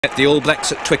Met the All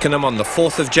Blacks at Twickenham on the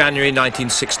 4th of January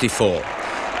 1964.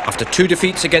 After 2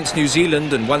 defeats against New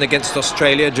Zealand and 1 against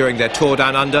Australia during their tour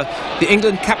down under, the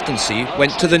England captaincy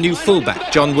went to the new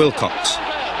fullback, John Wilcox.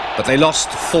 But they lost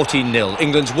 14-0,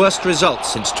 England's worst result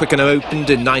since Twickenham opened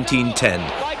in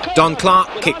 1910. Don Clark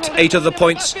kicked 8 of the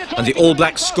points and the All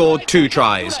Blacks scored 2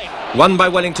 tries, one by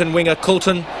Wellington winger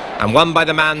Coulton and one by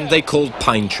the man they called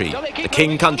Pine Tree, the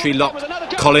King Country lock,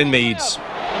 Colin Meads.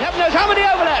 Never knows how many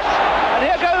overlaps. And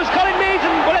here goes Colin Meads,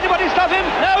 and will anybody stop him?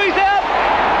 No, he's there.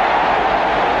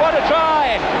 What a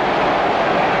try.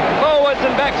 Forwards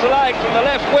and backs alike, from the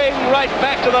left wing right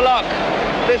back to the lock.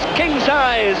 This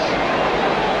king-size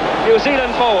New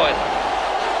Zealand forward.